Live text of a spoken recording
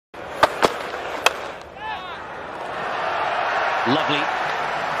Lovely.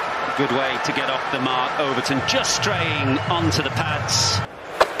 Good way to get off the mark. Overton just straying onto the pads.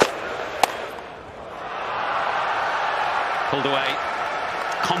 Pulled away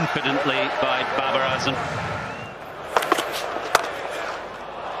confidently by Babar Azam.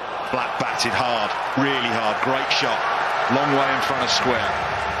 Black batted hard, really hard, great shot. Long way in front of square.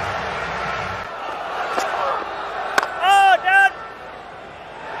 Oh, dad!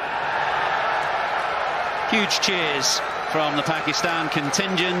 Huge cheers from the Pakistan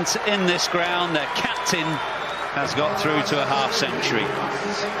contingent in this ground. Their captain has got through to a half-century.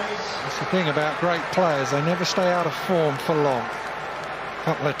 That's the thing about great players, they never stay out of form for long. A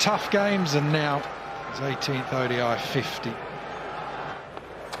couple of tough games and now his 18th ODI 50.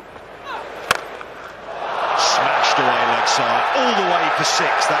 Smashed away leg side, all the way for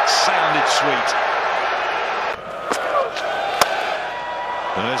 6. That sounded sweet.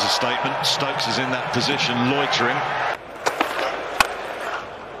 And there's a statement. Stokes is in that position, loitering.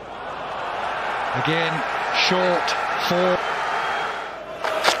 Again, short, 4.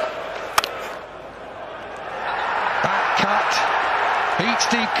 Back cut. Beats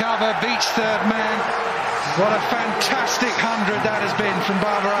deep cover, beats third man. What a fantastic 100 that has been from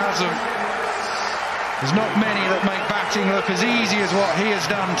Babar Azam. There's not many that make batting look as easy as what he has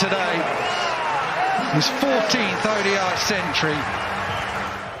done today. His 14th ODI century.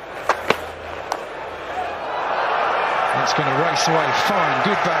 That's going to race away fine,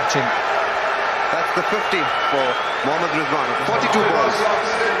 good batting. That's the 50 for Mohammad Rizwan. 42 balls.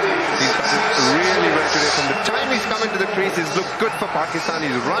 He's batted really well today. From the time he's come into the crease, he's looked good for Pakistan.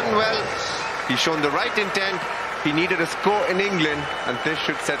 He's run well. He's shown the right intent. He needed a score in England, and this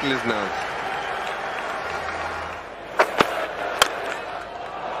should settle his nerves.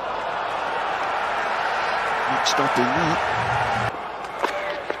 Not stopping that.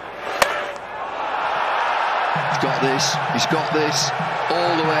 He's got this. He's got this.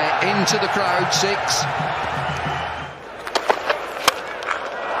 All the way into the crowd. 6.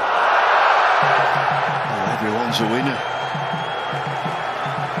 Oh, everyone's a winner.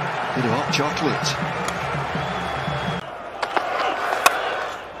 Bit of hot chocolate.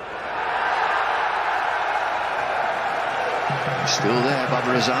 He's still there,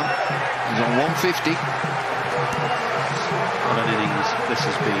 Babar Azam. He's on 150. What an innings this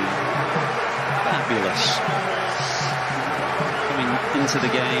has been. Fabulous. Coming into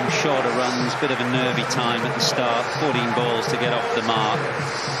the game, shorter runs, bit of a nervy time at the start, 14 balls to get off the mark.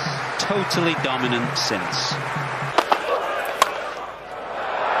 Totally dominant since.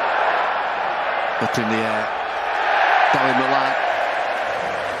 Up in the air. Barry Milan.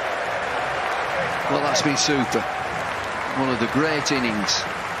 Well, that's been super. One of the great innings.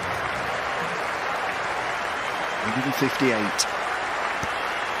 158.